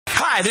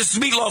Hi, this is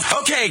Meatloaf.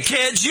 Okay,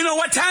 kids, you know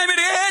what time it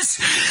is?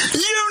 You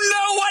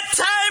know what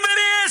time it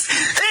is?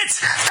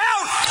 It's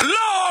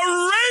Outlaw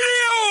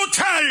Radio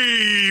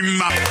time!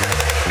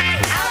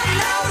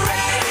 Outlaw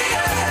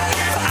Radio,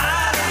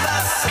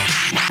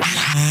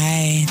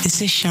 Hi, this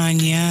is Sean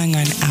Young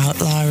on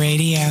Outlaw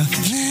Radio.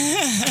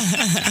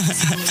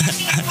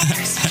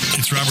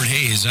 It's Robert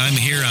Hayes. I'm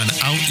here on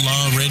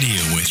Outlaw Radio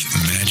with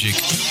Magic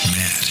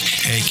Matt,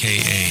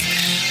 a.k.a.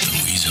 The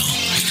Weasel.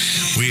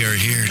 We are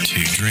here to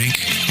drink.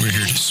 We're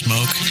here to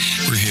smoke.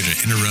 We're here to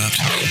interrupt.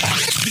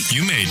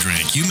 You may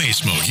drink. You may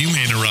smoke. You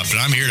may interrupt, but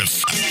I'm here to...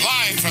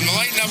 Live from the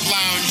Lighten Up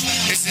Lounge,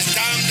 this is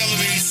Dom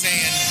DeLuise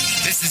saying,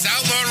 this is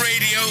Outlaw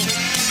Radio.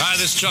 Hi,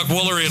 this is Chuck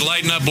Woolery at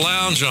Lighten Up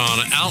Lounge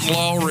on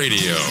Outlaw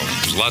Radio.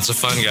 There's lots of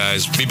fun,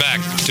 guys. Be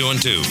back, 2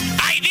 and 2.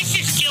 Hi, this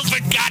is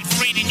Gilbert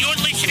Gottfried, and you're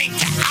listening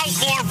to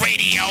Outlaw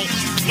Radio,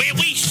 where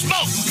we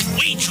smoke,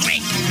 we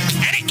drink,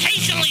 and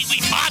occasionally we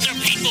bother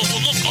people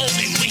who look old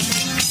and weak.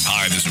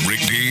 Hi, this is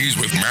Rick Dees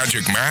with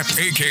Magic Matt,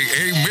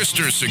 a.k.a.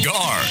 Mr.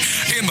 Cigar,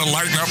 in the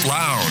Lighten Up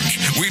Lounge.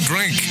 We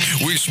drink,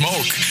 we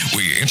smoke,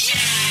 we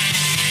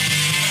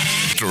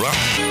interrupt.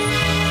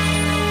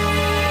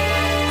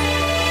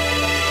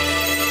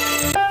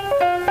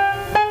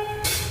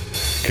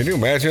 Can you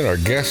imagine our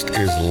guest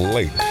is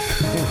late?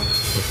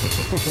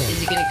 Is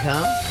he gonna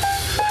come?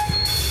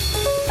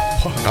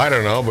 I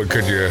don't know, but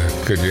could you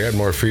add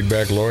more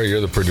feedback, Lori?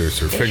 You're the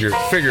producer. Figure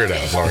it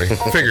out, Lori.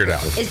 Figure it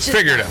out.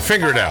 Figure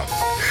it out.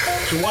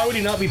 So why would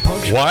he not be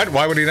punctual? What?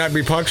 Why would he not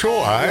be punctual?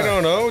 I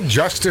don't know.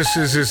 Justice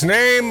is his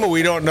name.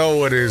 We don't know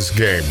what his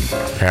game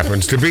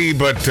happens to be,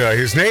 but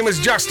his name is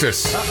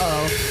Justice.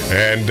 Uh-oh.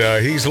 And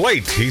he's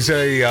late. He's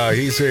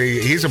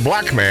a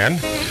black man.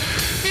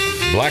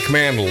 Black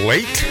man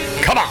late.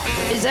 Come on.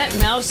 Is that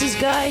Mouse's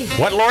guy?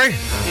 What, Lori?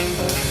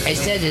 I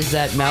said, is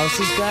that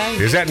Mouse's guy?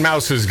 Is that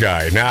Mouse's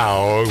guy?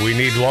 Now, we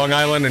need Long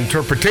Island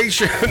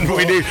interpretation.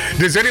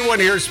 Does anyone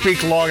here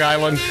speak Long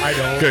Island? I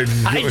don't.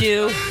 I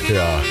do.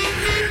 Yeah.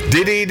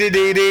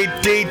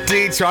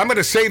 Dee-dee-dee-dee-dee-dee. So I'm going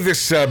to save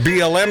this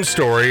BLM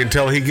story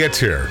until he gets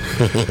here.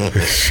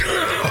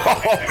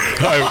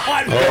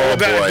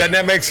 Doesn't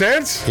that make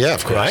sense? Yeah,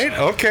 of course. Right?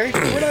 Okay.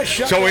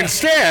 So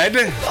instead,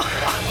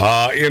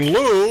 in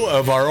lieu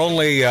of our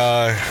only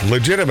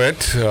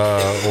legitimate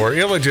or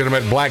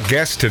illegitimate black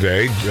guest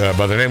today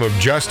by the name of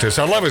Justice,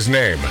 I love his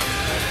name.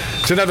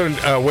 It's another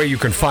way you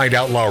can find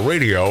Outlaw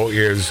Radio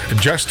is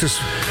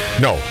Justice.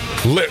 No.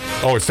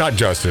 It's not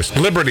Justice.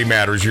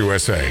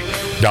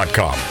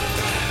 LibertyMattersUSA.com.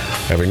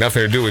 Having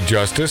nothing to do with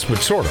justice, but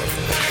sort of.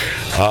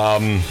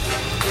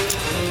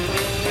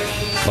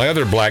 My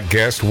other black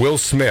guest, Will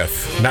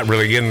Smith, not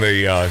really in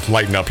the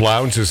Lighten Up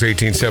Lounge, this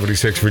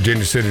 1876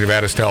 Virginia City,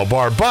 Nevada style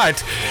bar,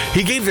 but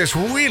he gave this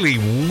really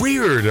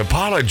weird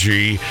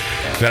apology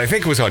that I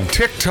think was on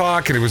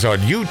TikTok and it was on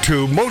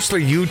YouTube,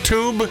 mostly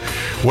YouTube,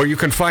 where you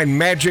can find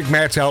Magic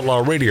Matt's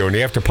Outlaw Radio, and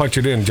you have to punch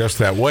it in just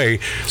that way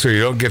so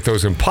you don't get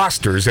those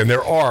imposters. And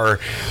there are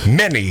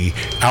many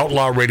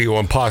Outlaw Radio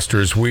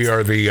imposters. We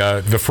are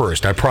the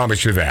first, I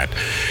promise you that.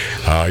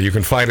 You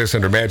can find us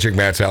under Magic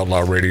Matt's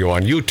Outlaw Radio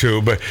on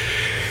YouTube.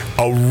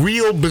 A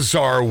real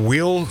bizarre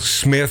Will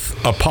Smith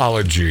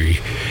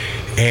apology,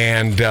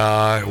 and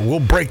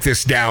we'll break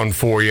this down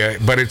for you,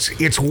 but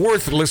it's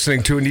worth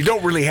listening to, and you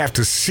don't really have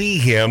to see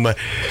him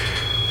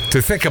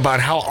to think about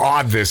how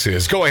odd this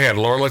is. Go ahead,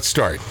 Laura, let's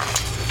start.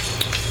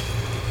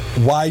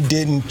 Why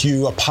didn't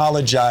you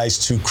apologize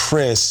to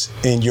Chris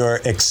in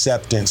your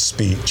acceptance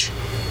speech?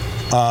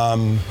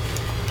 I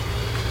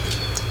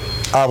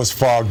was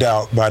fogged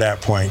out by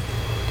that point.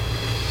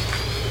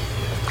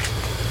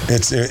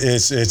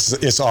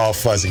 It's all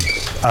fuzzy.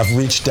 I've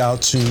reached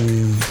out to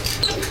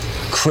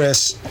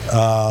Chris,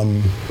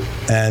 and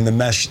the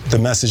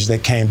message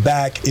that came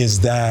back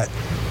is that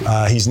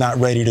he's not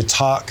ready to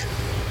talk,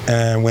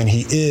 and when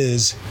he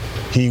is,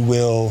 he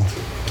will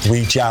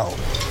reach out.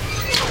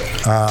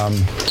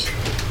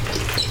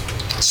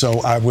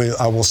 So I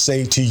will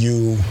say to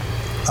you,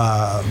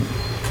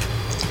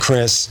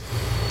 Chris,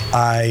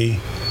 I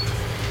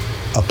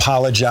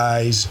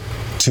apologize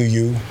to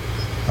you.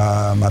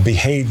 My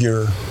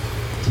behavior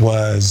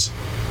was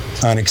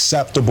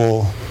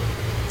unacceptable,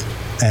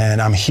 and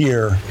I'm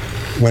here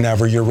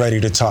whenever you're ready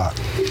to talk.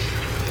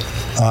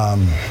 I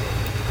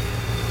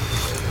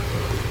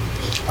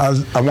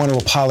want to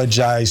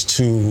apologize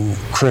to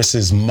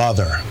Chris's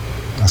mother.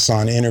 I saw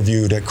an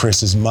interview that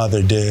Chris's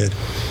mother did,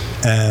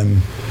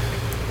 and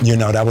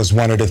that was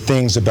one of the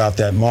things about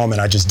that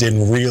moment. I just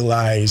didn't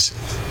realize,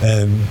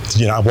 and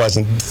I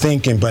wasn't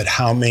thinking, but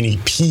how many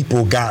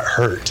people got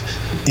hurt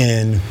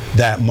in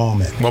that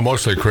moment. Well,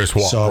 mostly Chris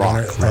Rock. So I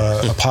want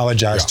to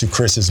apologize to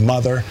Chris's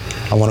mother.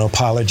 I want to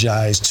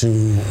apologize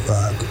to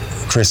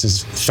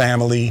Chris's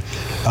family,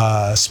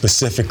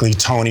 specifically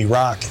Tony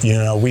Rock.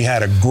 We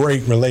had a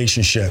great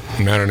relationship.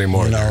 Not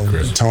anymore,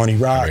 Chris. Tony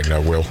Rock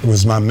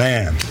was my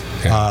man.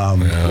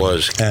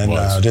 Was.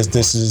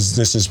 This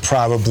is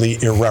probably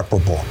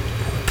irreparable.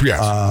 Yes,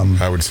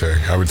 I would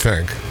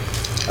think.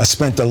 I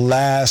spent the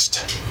last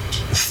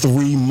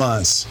 3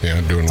 months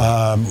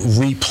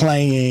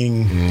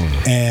replaying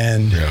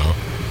and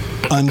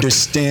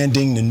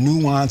understanding the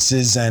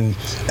nuances and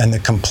the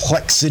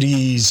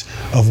complexities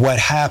of what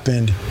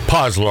happened.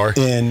 Pause, Laura.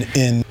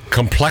 In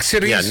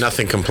complexities? Yeah,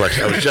 nothing complex.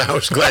 I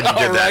was glad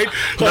you did that.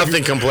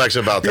 Nothing complex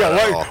about that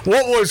at all.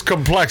 What was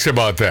complex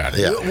about that?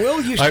 Yeah.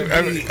 Will used to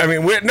be...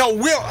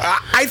 Will,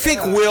 I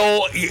think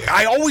Will,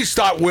 I always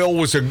thought Will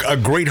was a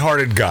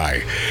great-hearted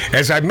guy.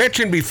 As I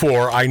mentioned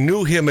before, I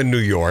knew him in New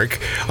York.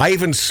 I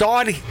even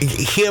saw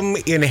him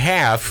in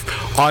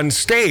half on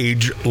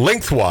stage,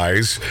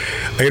 lengthwise,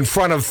 in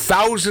front of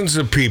thousands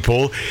of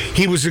people.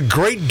 He was a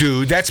great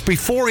dude. That's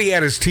before he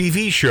had his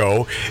TV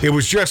show. It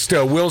was just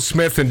Will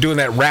Smith and doing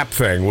that rap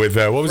thing with,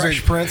 what was Fresh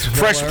it? Prince?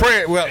 Fresh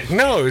Prince. Well,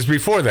 no, it was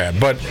before that.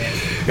 But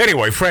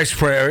anyway, Fresh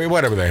Prince,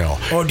 whatever the hell.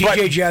 Oh,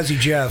 DJ Jazzy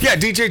Jeff. Yeah,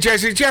 DJ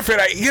Jazzy Jeff. And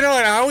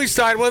I always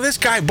thought, well, this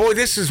guy, boy,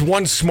 this is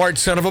one smart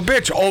son of a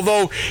bitch.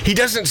 Although he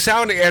doesn't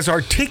sound as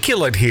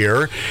articulate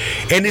here.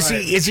 And is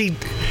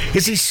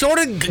he sort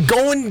of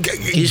going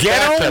He's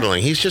ghetto?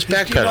 backpedaling. He's just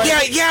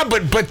backpedaling. Yeah,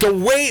 but the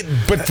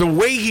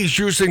way he's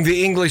using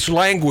the English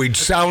language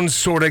sounds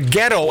sort of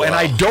ghetto, Wow. and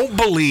I don't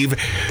believe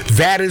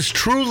that is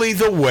truly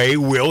the way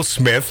Will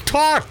Smith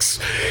talks.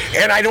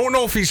 And I don't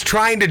know if he's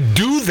trying to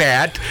do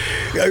that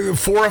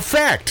for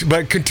effect.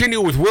 But continue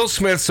with Will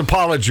Smith's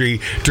apology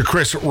to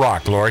Chris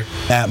Rock, Lori.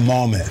 That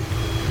moment.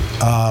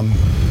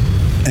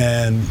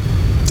 And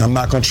I'm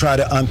not going to try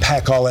to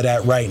unpack all of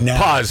that right now.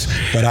 Pause.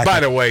 But By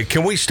the way,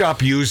 can we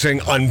stop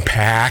using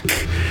unpack?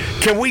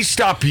 Can we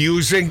stop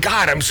using,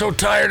 God, I'm so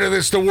tired of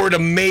this, the word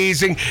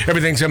amazing.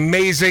 Everything's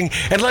amazing.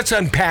 And let's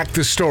unpack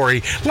the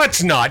story.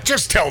 Let's not.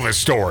 Just tell the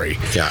story.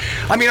 Yeah.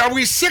 I mean, are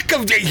we sick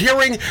of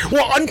hearing,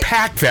 well,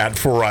 unpack that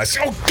for us.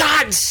 Oh,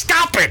 God,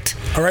 stop it.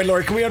 All right,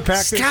 Lori, can we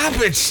unpack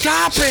this?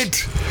 Stop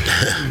it.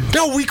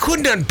 No, we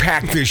couldn't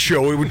unpack this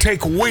show. It would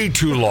take way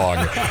too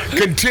long.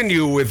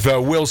 Continue with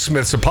Will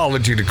Smith's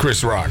apology to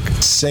Chris Rock.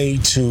 Say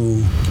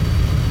to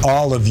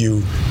all of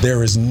you,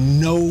 there is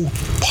no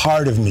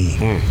part of me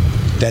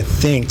that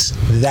thinks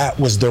that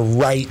was the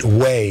right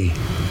way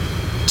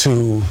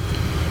to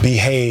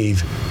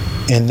behave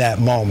in that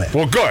moment.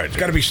 Well, good. There's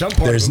got to be some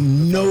part There's of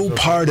him. no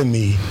part of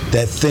me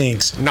that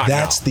thinks Not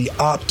that's now. the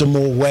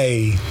optimal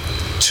way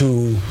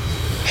to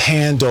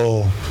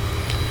handle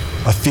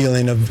a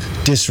feeling of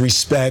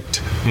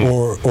disrespect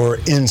or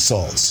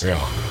insults. Yeah.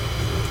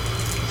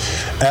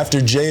 After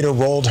Jada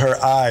rolled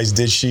her eyes,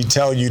 did she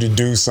tell you to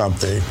do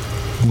something?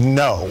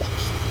 No.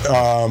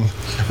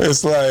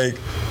 It's like,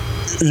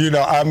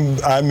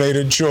 I made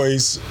a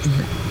choice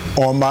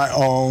on my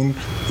own,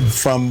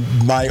 from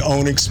my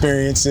own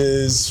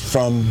experiences,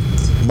 from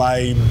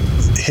my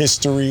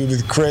history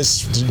with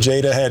Chris.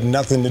 Jada had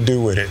nothing to do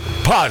with it.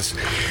 Pause.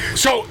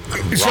 So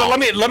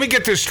let me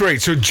get this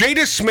straight. So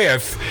Jada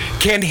Smith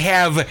can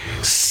have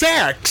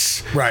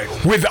sex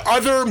with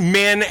other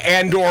men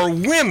and or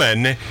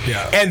women,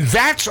 and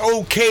that's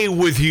okay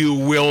with you,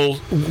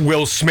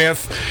 Will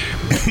Smith.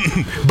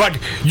 But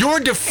you're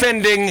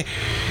defending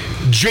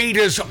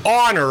Jada's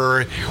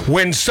honor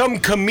when some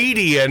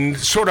comedian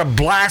sort of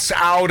blasts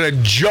out a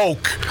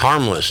joke.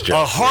 Harmless joke.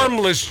 A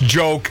harmless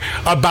joke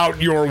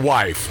about your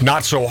wife.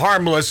 Not so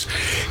harmless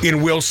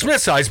in Will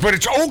Smith's eyes, but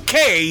it's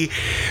okay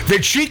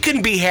that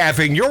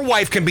your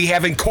wife can be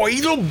having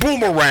coital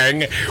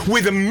boomerang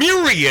with a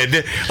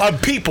myriad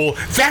of people.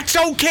 That's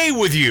okay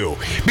with you.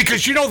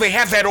 Because, they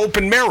have that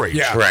open marriage.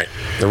 Yeah. Right.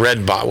 The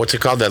red bot. What's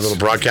it called? That little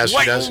broadcast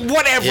she does?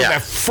 Whatever the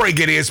frig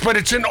it is, but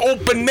it's an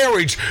open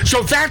marriage.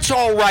 So that's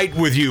all right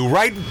with you,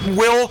 right,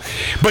 Will?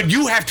 But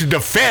you have to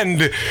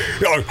defend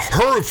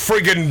her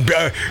friggin'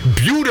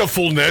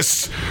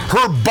 beautifulness,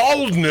 her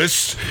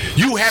baldness.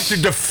 You have to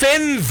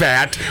defend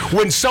that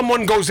when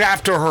someone goes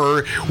after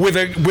her with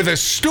a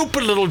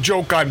stupid little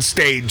joke on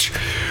stage.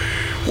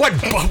 What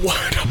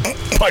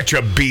a bunch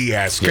of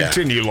BS.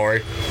 Continue,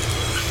 Lori.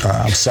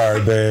 I'm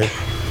sorry, babe.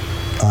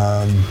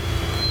 I'm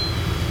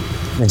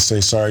going to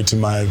say sorry to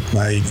my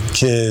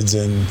kids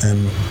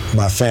and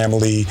my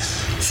family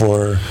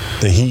for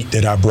the heat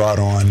that I brought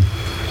on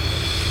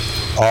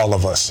all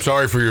of us.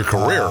 Sorry for your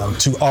career.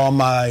 To all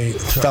my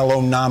fellow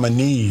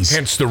nominees.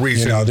 Hence the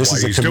reason this why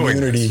is a he's doing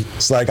community. this.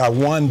 It's like I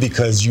won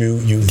because you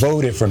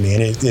voted for me,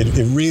 and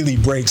it really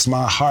breaks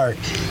my heart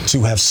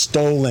to have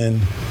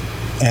stolen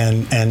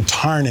and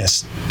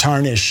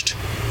tarnished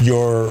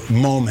your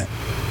moment.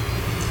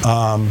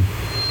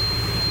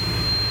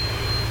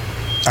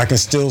 I can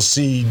still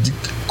see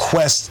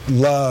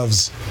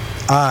Questlove's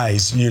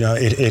eyes.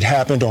 It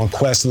happened on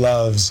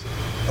Questlove's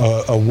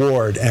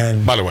award,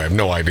 and by the way, I have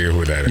no idea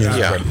who that is.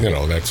 Yeah. But,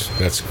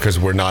 that's because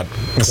we're not.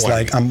 It's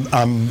like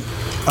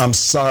I'm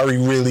sorry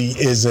really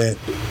isn't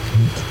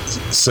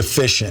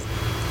sufficient.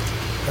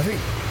 I think.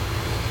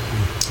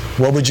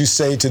 What would you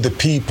say to the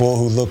people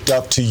who looked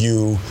up to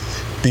you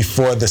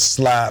before the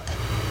slap,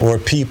 or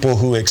people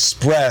who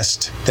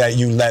expressed that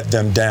you let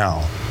them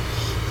down?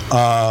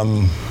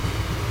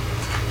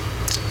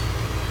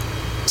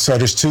 So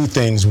there's two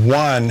things.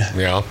 One,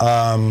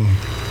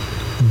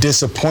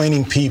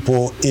 disappointing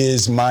people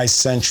is my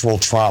central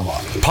trauma.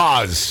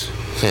 Pause.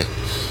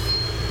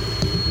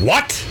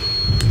 What?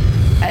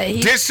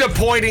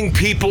 Disappointing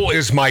people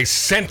is my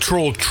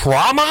central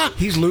trauma?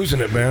 He's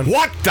losing it, man.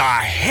 What the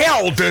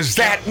hell does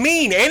that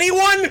mean?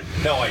 Anyone?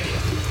 No idea.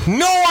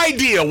 No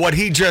idea what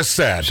he just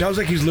said. Sounds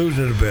like he's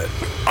losing it a bit.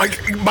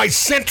 My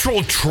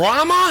central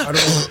trauma? I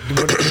don't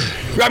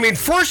know. I mean,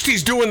 first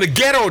he's doing the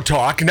ghetto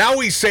talk. Now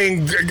he's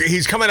saying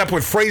he's coming up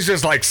with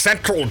phrases like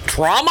central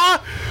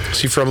trauma. Is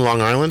he from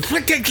Long Island?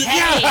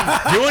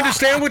 Yeah. Do you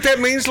understand what that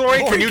means, Lori?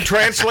 Can you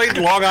translate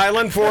Long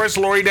Island for us,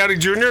 Lori Downey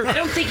Jr.? I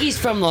don't think he's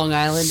from Long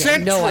Island.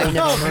 Central I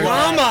never heard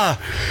trauma.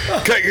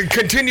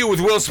 Continue with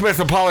Will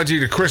Smith apology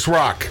to Chris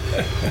Rock.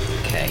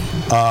 Okay.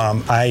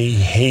 I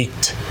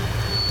hate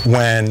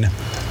when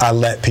I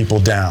let people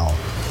down.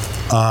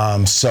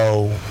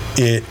 So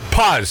it...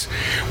 Pause.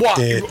 Well,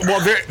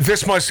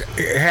 this must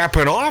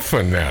happen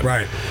often then.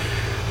 Right.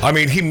 I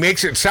mean, he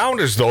makes it sound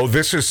as though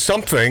this is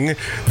something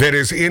that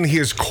is in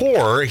his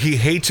core. He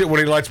hates it when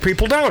he lets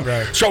people down.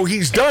 Right. So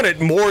he's done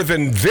it more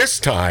than this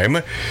time,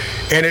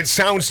 and it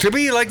sounds to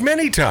me like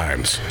many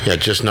times. Yeah,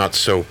 just not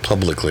so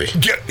publicly.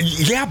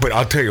 Yeah, but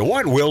I'll tell you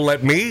what, Will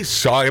let me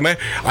saw him.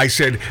 I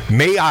said,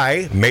 may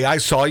I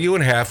saw you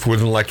in half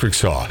with an electric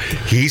saw?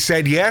 He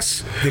said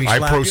yes. Did he I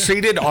slap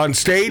proceeded on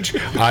stage.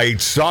 I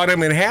sawed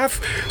him in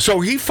half. So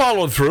he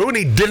followed through, and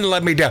he didn't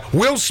let me down.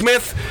 Will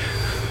Smith,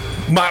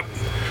 my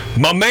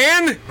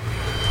man,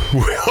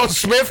 Will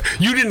Smith,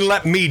 you didn't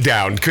let me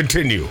down.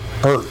 Continue.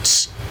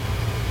 Hurts.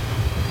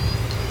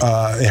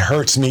 It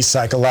hurts me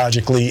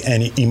psychologically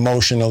and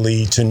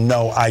emotionally to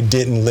know I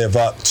didn't live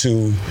up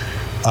to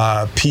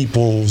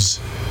people's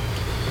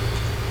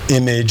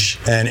image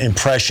and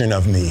impression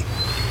of me.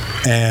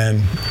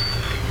 And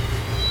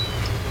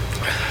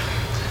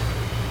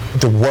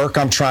the work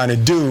I'm trying to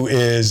do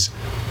is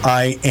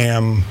I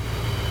am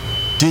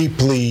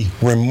deeply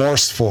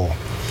remorseful.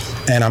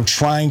 And I'm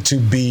trying to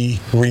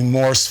be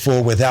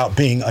remorseful without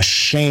being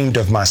ashamed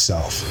of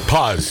myself.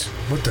 Pause.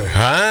 What the?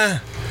 Huh?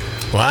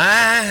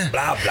 What?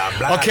 Blah, blah,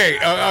 blah.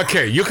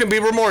 Okay. You can be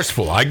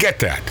remorseful. I get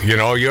that. You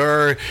know,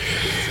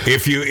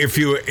 if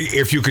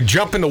you could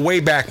jump in the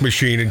Wayback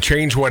Machine and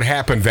change what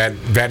happened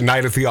that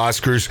night at the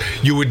Oscars,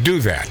 you would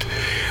do that.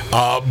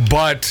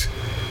 But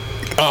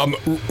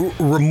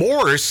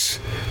remorse,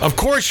 of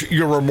course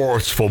you're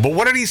remorseful. But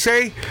what did he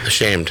say?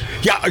 Ashamed.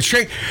 Yeah,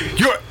 ashamed.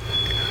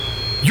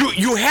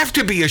 You have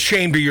to be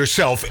ashamed of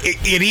yourself,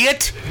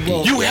 idiot.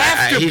 Well, you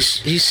have to.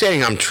 He's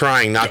saying I'm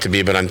trying not to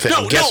be, but I'm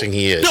guessing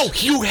he is. No,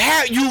 you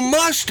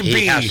must be.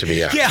 He has to be,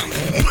 yeah. Yeah,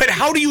 but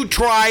how do you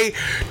try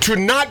to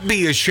not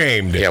be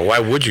ashamed? Yeah, why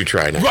would you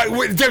try not?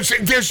 Right,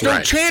 there's no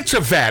chance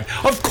of that.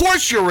 Of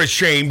course you're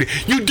ashamed.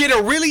 You did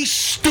a really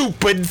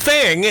stupid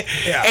thing,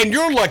 and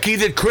you're lucky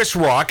that Chris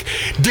Rock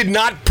did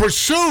not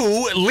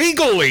pursue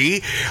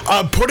legally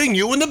putting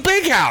you in the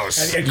big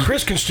house. And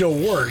Chris can still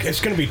work.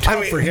 It's going to be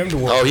tough for him to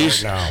work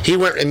right now. He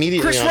went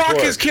immediately Chris on Rock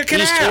tour. is kicking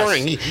He's ass.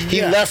 touring.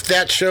 He left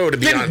that show to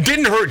be on.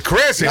 Didn't hurt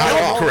Chris. It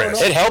helped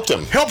Chris. It helped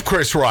him. Help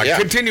Chris Rock. Yeah.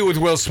 Continue with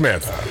Will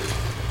Smith.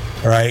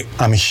 All right,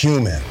 I'm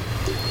human.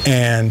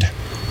 And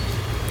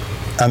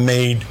I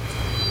made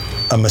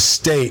a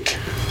mistake.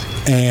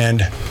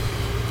 And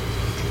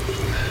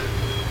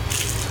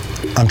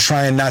I'm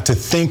trying not to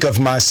think of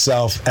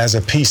myself as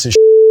a piece of shit.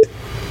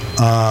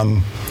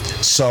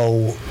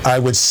 So I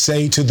would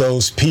say to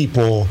those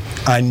people,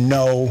 I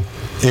know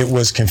it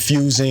was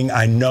confusing.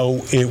 I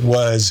know it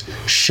was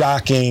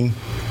shocking.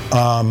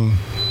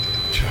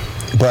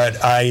 But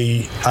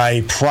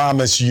I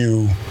promise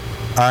you,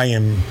 I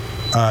am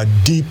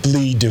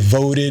deeply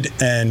devoted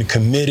and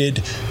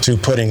committed to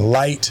putting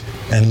light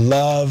and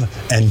love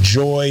and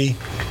joy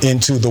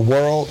into the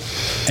world.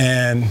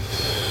 And,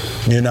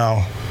 you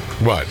know.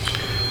 What?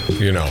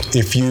 You know.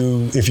 If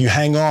you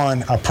hang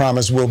on, I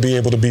promise we'll be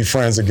able to be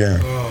friends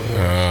again.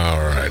 All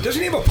right.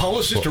 Doesn't he have a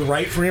publicist to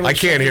write for him? I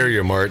can't hear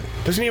you, Mart.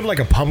 Doesn't he have like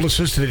a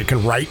publicist that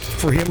can write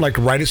for him, like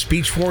write a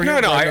speech for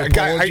him? No.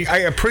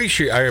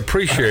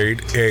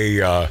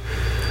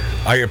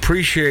 I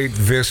appreciate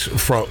this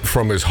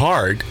from his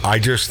heart. I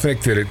just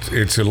think that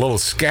it's a little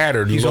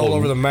scattered. He's all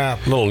over the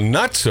map. Little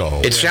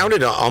nutso. It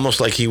sounded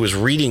almost like he was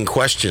reading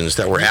questions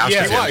that were asked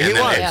of him. He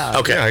was.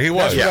 Okay. Yeah, he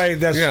was.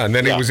 And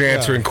then he was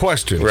answering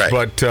questions. Right.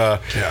 But,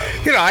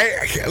 you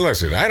know,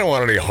 listen, I don't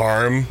want any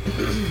harm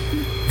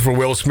for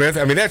Will Smith.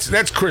 I mean,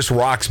 that's Chris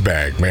Rock's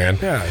bag, man.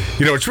 Yeah.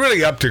 You know, it's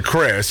really up to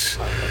Chris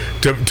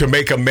to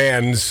make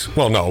amends.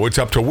 Well, no, it's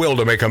up to Will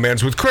to make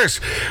amends with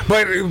Chris.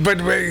 But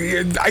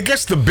I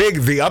guess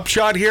the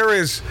upshot here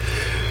is,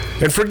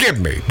 and forgive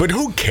me, but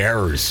who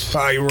cares?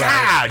 You're right.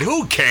 God,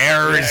 who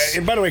cares? Yeah,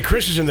 and by the way,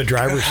 Chris is in the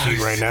driver's seat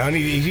right now, and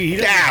he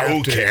doesn't have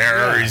who to.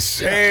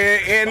 cares? Yeah.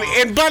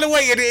 And by the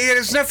way, it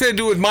has nothing to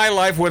do with my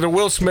life whether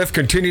Will Smith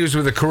continues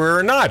with a career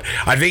or not.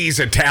 I think he's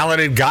a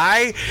talented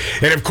guy,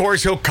 and of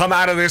course he'll come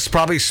out of this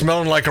probably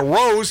smelling like a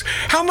rose.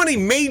 How many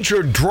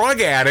major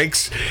drug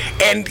addicts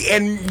and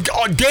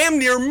damn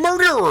near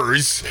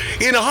murderers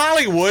in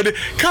Hollywood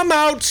come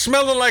out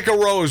smelling like a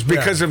rose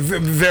because of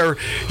their,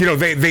 you know,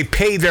 they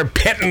pay their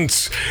pittance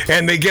months,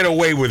 and they get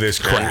away with this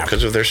crap.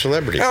 Because of their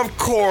celebrity. Of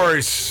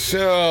course.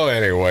 So,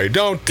 anyway,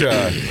 don't...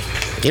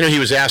 he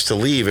was asked to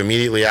leave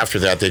immediately after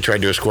that. They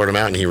tried to escort him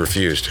out, and he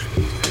refused.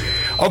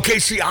 Okay,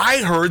 see,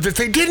 I heard that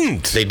they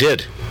didn't. They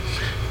did.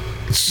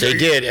 They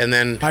did, and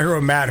then... I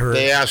heard Matt heard.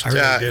 They asked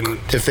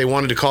if they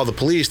wanted to call the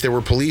police. There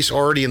were police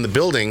already in the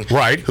building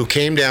who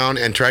came down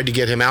and tried to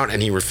get him out,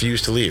 and he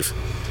refused to leave.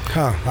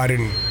 Huh, I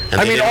didn't...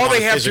 And all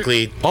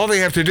they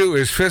have to do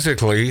is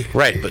physically...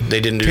 Right, but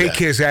they didn't do take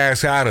his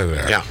ass out of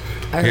there. Yeah.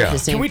 I heard the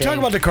same Can we thing. talk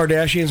about the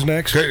Kardashians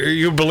next?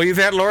 You believe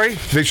that, Lori?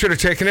 They should have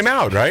taken him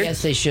out, right?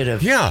 Yes, they should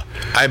have. Yeah.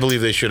 I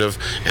believe they should have,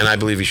 and I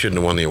believe he shouldn't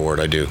have won the award.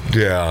 I do.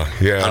 Yeah.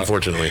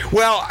 Unfortunately.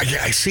 Well,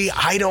 I see.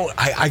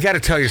 I got to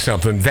tell you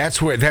something.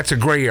 That's a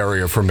gray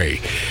area for me.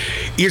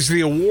 Is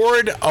the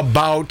award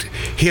about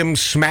him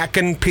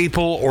smacking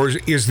people, or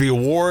is the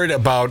award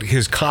about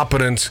his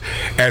competence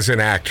as an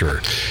actor?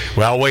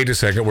 Well, wait a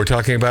second. We're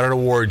talking about an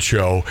award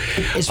show.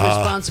 It's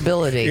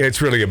responsibility. It's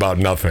really about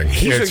nothing.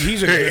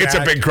 It's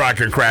a big crock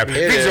of crap.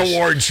 These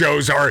award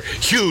shows are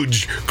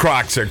huge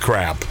crocks of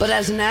crap. But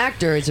as an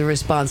actor, it's a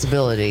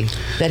responsibility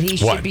that he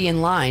should be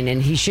in line,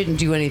 and he shouldn't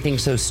do anything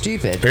so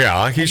stupid.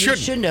 Yeah, he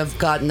shouldn't have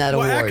gotten that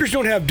award. Actors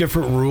don't have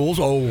different rules.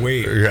 Oh,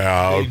 wait.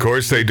 Yeah, of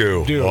course they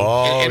do.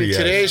 Oh, in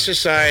today's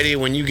society,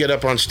 when you get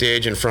up on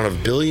stage in front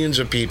of billions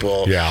of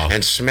people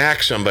and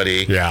smack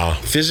somebody,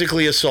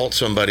 physically assault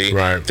somebody,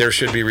 there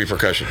should be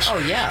repercussions. Oh,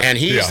 yeah. And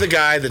he's the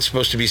guy that's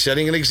supposed to be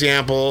setting an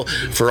example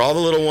for all the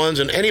little ones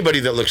and anybody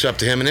that looks up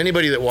to him and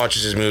anybody that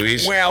watches his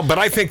movies. Well, but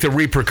I think the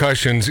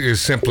repercussions is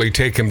simply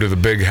take him to the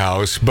big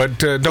house, but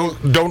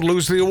don't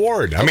lose the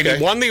award. I mean,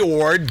 he won the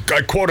award,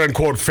 quote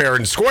unquote, fair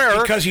and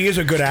square, because he is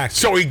a good actor.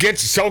 So he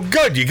gets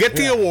good. You get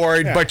the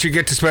award, but you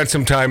get to spend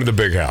some time in the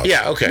big house.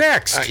 Yeah. Okay.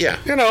 Next.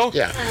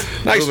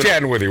 Nice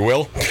chatting with you,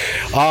 Will.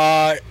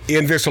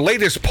 In this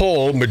latest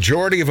poll,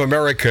 majority of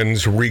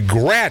Americans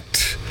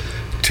regret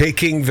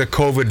taking the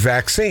COVID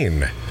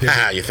vaccine.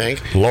 You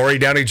think? Lori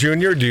Downey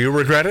Jr., do you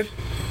regret it?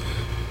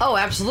 Oh,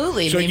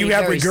 absolutely. So you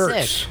have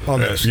regrets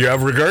on this. You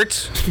have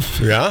regrets?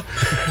 Yeah.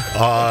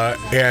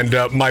 And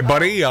my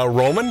buddy,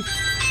 Roman?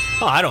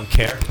 Oh, I don't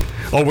care.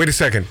 Oh, wait a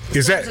second.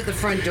 Is that at the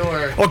front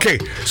door? Okay,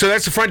 so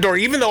that's the front door.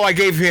 Even though I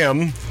gave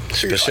him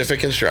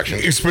specific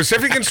instructions.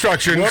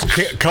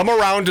 Come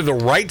around to the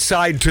right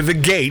side to the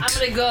gate.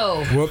 I'm gonna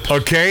go. Whoops.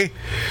 Okay.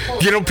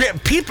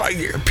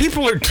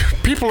 People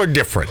are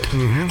different.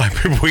 Mm-hmm. I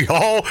mean,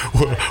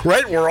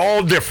 we're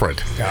all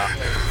different. Yeah.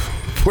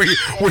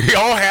 We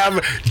all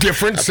have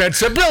different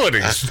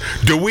sensibilities.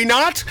 Do we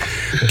not?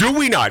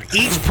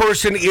 Each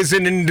person is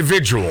an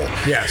individual.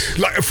 Yes.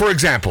 For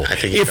example,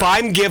 if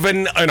I'm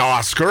given an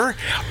Oscar,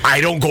 I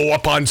don't go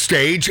up on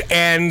stage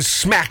and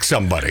smack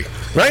somebody.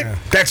 Right? Yeah.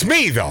 That's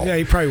me, though. Yeah,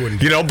 you probably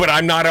wouldn't. But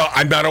I'm not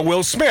a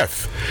Will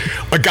Smith.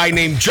 A guy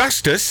named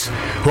Justice,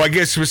 who I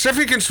give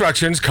specific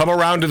instructions, come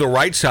around to the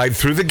right side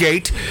through the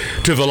gate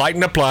to the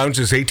Lighten Up Lounge,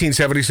 this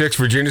 1876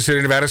 Virginia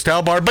City, Nevada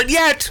style bar, but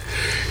yet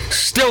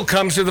still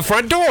comes to the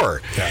front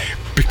door. Yeah.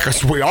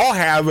 Because we all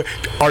have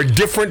our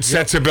different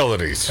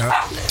sensibilities.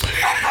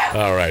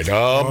 All right.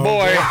 Oh,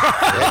 boy.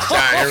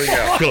 Here we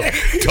go.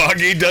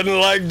 Doggy doesn't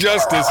like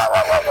Justice.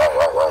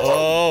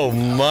 Oh,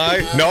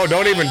 my. No,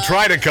 don't even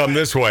try to come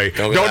this way.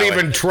 Don't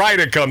even try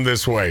to come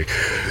this way.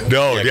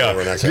 No,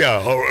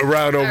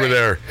 around over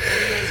there.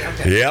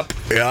 Yep.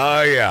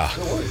 Yeah.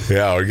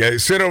 Okay.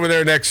 Sit over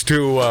there next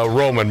to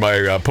Roman,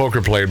 my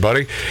poker playing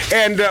buddy.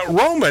 And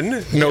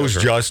Roman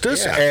knows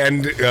Justice,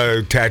 and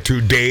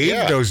Tattoo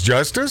Dave knows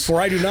Justice.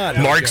 Or I do not.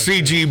 Mark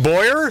C.G.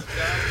 Boyer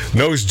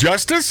knows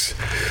Justice.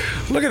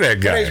 Look at that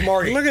guy.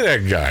 Look at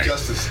that guy.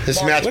 This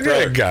is Matt's Look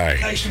brother. at that guy.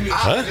 Nice to meet you.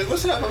 Huh?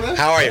 What's up, my man?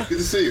 How are you? Good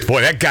to see you.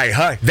 Boy, that guy,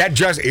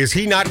 is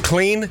he not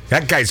clean?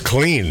 That guy's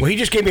clean. Well, he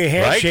just gave me a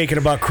handshake and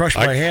about crushed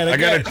my hand.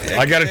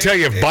 I gotta tell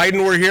you, if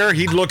Biden were here,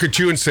 he'd look at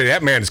you and say,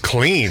 that man's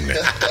clean.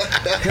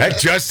 That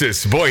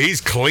Justice, boy,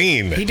 he's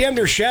clean. He damn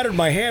near shattered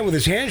my hand with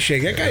his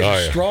handshake. That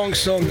guy's a strong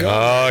son gun.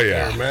 Oh,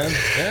 yeah. There, man.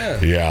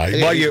 Yeah.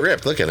 Well, he's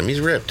ripped. Look at him. He's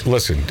ripped.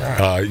 Listen,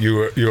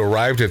 you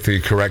arrived at the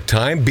correct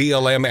time.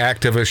 BLM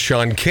activist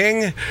Sean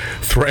King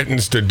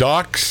threatens to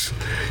dox,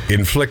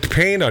 inflict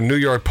pain on New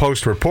York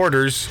Post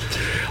reporters.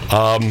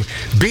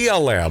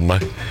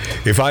 BLM,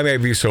 if I may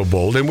be so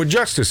bold, and with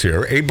Justice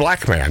here, a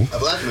black man. A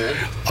black man?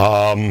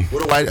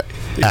 What do I...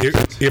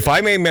 If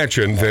I may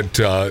mention that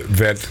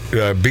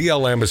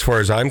BLM, as far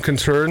as I'm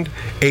concerned,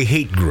 a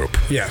hate group.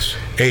 Yes.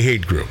 A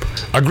hate group.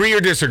 Agree or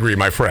disagree,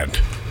 my friend?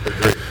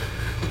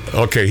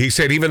 Okay, he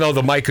said even though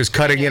the mic is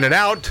cutting in and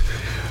out...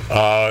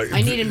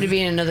 I need him to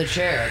be in another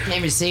chair. I can't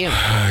even see him.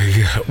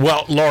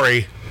 Well,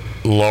 Lori,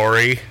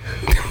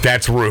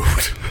 that's rude.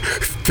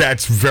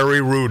 That's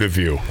very rude of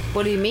you.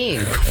 What do you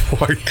mean?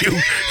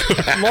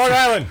 Long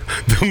Island.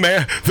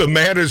 The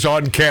man is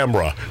on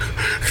camera.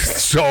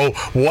 So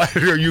what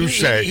are you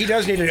saying? He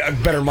does need a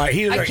better mic.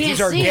 He's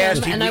our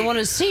guest, and I want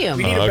to see him.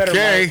 We need a better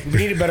mic. We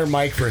need a better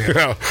mic for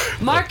him.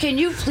 Mark, can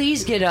you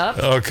please get up?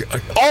 Okay.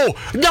 Oh,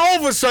 now all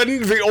of a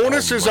sudden the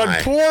onus is on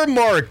poor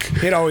Mark.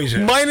 It always is.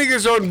 Minding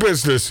his own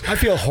business. I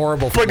feel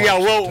horrible. But yeah,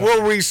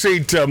 we'll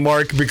reseat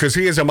Mark because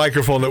he has a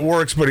microphone that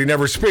works, but he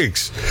never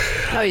speaks.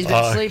 No, he's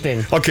been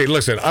sleeping. Okay,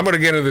 listen, I'm going to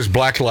get into this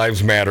Black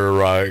Lives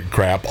Matter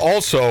crap.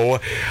 Also,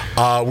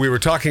 we were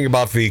talking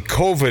about the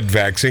COVID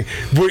vaccine.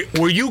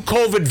 Were you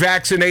COVID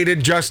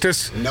vaccinated,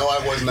 Justice? No,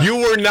 I was not. You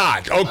were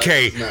not.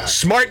 Okay,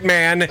 smart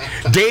man.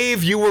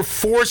 Dave, you were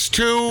forced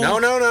to? No.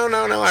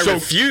 I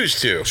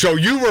refused to. So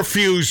you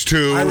refused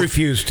to? I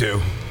refused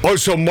to. Oh,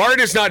 so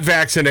Mart is not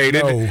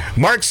vaccinated. No.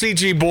 Mark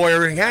C.G.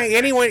 Boyer,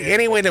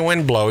 anyway the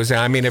wind blows.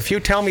 I mean, if you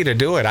tell me to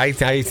do it, I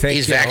think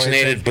he's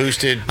vaccinated,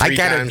 boosted. I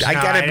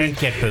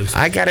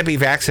gotta be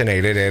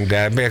vaccinated,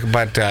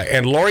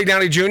 and Lori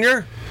Downey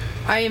Jr.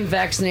 I am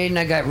vaccinated and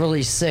I got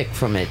really sick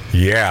from it.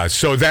 Yeah,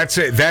 so that's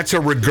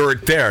a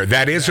regret there.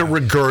 That is a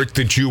regret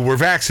that you were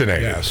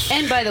vaccinated. Yes.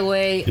 And by the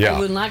way, I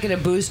will not get a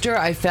booster.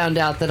 I found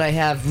out that I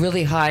have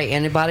really high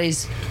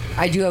antibodies.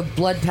 I do a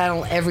blood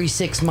panel every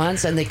 6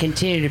 months, and they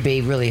continue to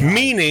be really high.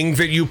 Meaning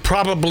that you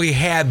probably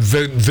had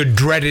the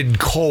dreaded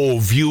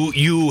cove.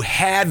 You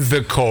had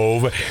the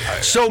cove.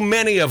 So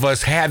many of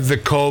us had the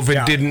cove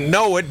and didn't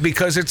know it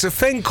because it's a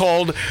thing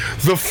called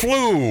the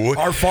flu.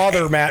 Our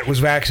father, Matt, was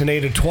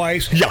vaccinated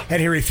twice. Yeah.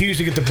 And he refused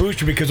to get the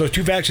booster because those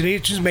 2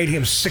 vaccinations made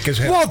him sick as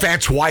hell. Well,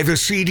 that's why the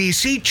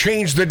CDC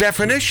changed the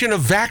definition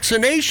of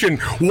vaccination.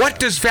 What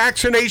does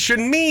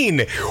vaccination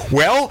mean?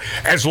 Well,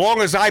 as long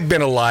as I've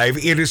been alive,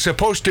 it is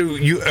supposed to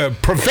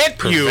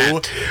prevent you.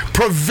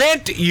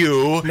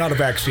 Not a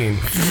vaccine.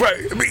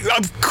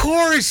 Of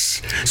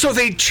course. So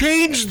they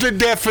changed the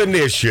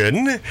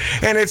definition,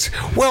 and it's,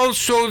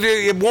 so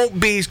it won't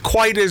be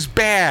quite as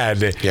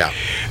bad. Yeah.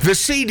 The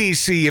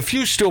CDC, if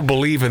you still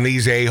believe in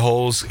these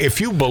a-holes,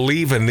 if you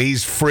believe in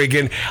these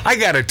friggin', I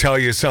got to tell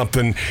you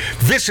something.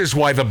 This is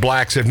why the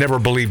blacks have never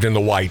believed in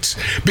the whites.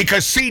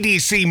 Because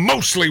CDC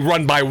mostly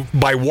run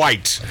by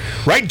whites.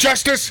 Right,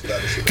 Justice?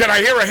 Can I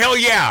hear a hell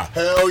yeah?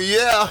 Hell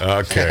yeah.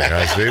 Okay.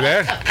 See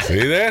that?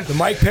 See that? The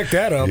mic picked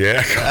that up.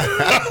 Yeah.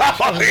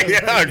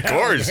 Yeah, of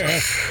course.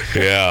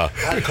 Yeah.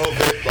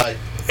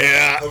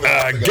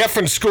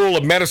 Geffen School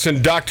of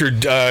Medicine, Dr.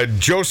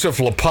 Joseph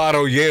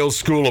Lopato, Yale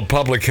School of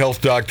Public Health,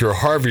 Dr.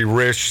 Harvey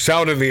Risch,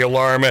 sounded the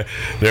alarm.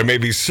 There may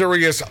be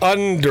serious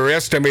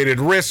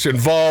underestimated risks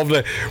involved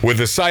with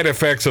the side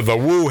effects of the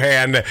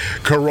Wuhan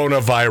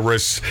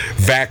coronavirus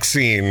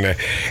vaccine.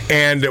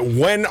 And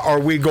when are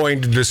we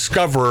going to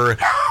discover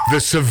the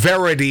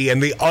severity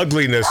and the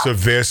ugliness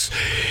of this?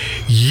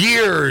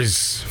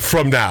 Years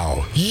from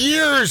now.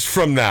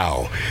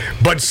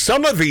 But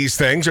some of these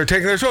things are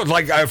taking their toll.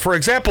 Like, for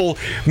example,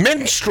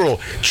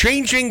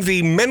 changing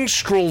the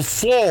menstrual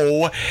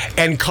flow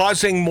and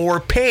causing more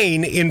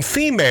pain in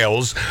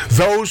females,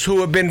 those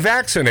who have been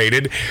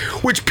vaccinated,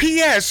 which,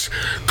 P.S.,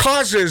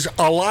 causes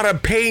a lot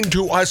of pain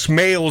to us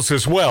males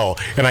as well.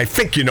 And I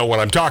think you know what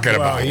I'm talking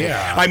about.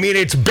 Yeah. I mean,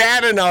 it's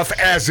bad enough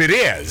as it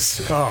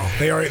is. Oh,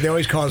 they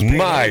always cause pain.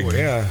 My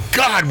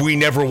God, we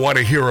never want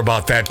to hear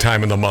about that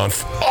time of the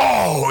month.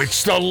 Oh,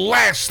 it's the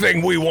last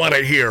thing we want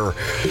to hear.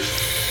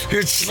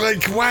 It's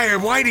like, why,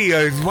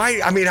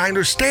 I mean, I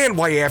understand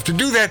why you have to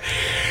do that.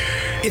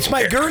 It's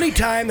my girly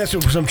time. That's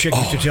what some chick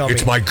used to tell me.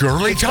 It's my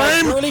girly time?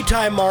 It's my girly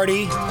time,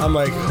 Marty. I'm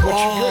like,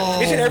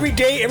 is it every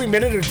day, every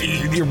minute?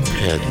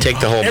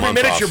 Take the whole every month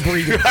minute off. You're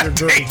breathing.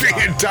 Take the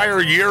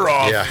entire year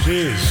off. Yeah.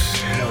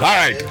 Jeez. All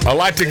right, a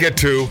lot to get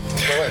to.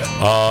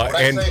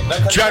 And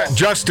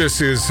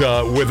Justice is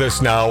with us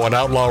now on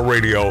Outlaw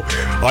Radio.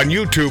 On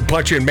YouTube,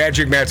 punch in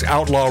Magic Matt's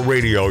Outlaw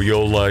Radio.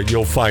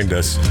 You'll find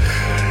us.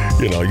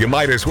 You know, you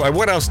might as well.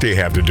 What else do you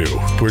have to do?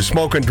 We're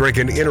smoking,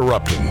 drinking,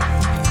 interrupting.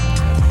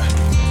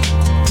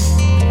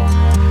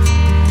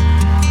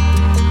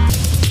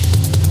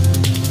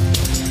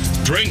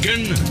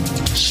 Drinking,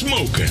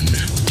 smoking,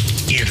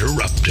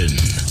 interrupting.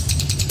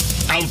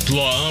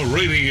 Outlaw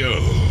Radio.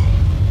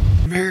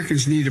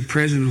 Americans need a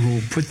president who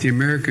will put the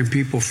American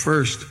people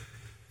first,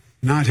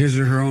 not his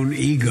or her own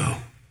ego.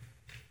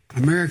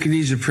 America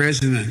needs a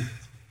president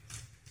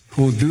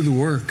who will do the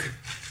work.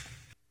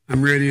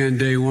 I'm ready on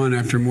day one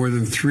after more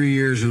than 3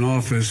 years in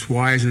office.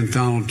 Why isn't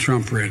Donald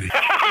Trump ready?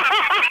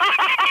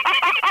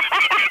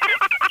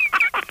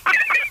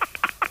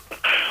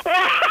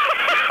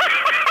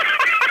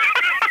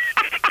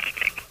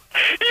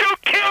 You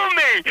kill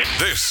me!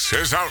 This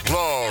is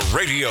Outlaw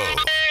Radio.